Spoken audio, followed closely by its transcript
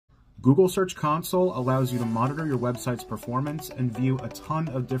Google Search Console allows you to monitor your website's performance and view a ton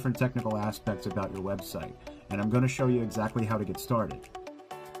of different technical aspects about your website, and I'm going to show you exactly how to get started.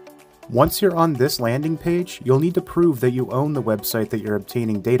 Once you're on this landing page, you'll need to prove that you own the website that you're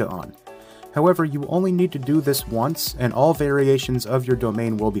obtaining data on. However, you only need to do this once, and all variations of your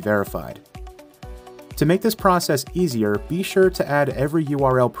domain will be verified. To make this process easier, be sure to add every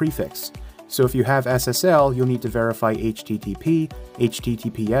URL prefix. So if you have SSL, you'll need to verify HTTP,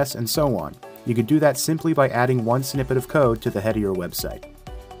 HTTPS, and so on. You can do that simply by adding one snippet of code to the head of your website.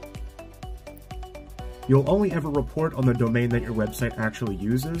 You'll only ever report on the domain that your website actually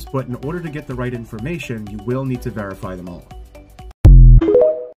uses, but in order to get the right information, you will need to verify them all.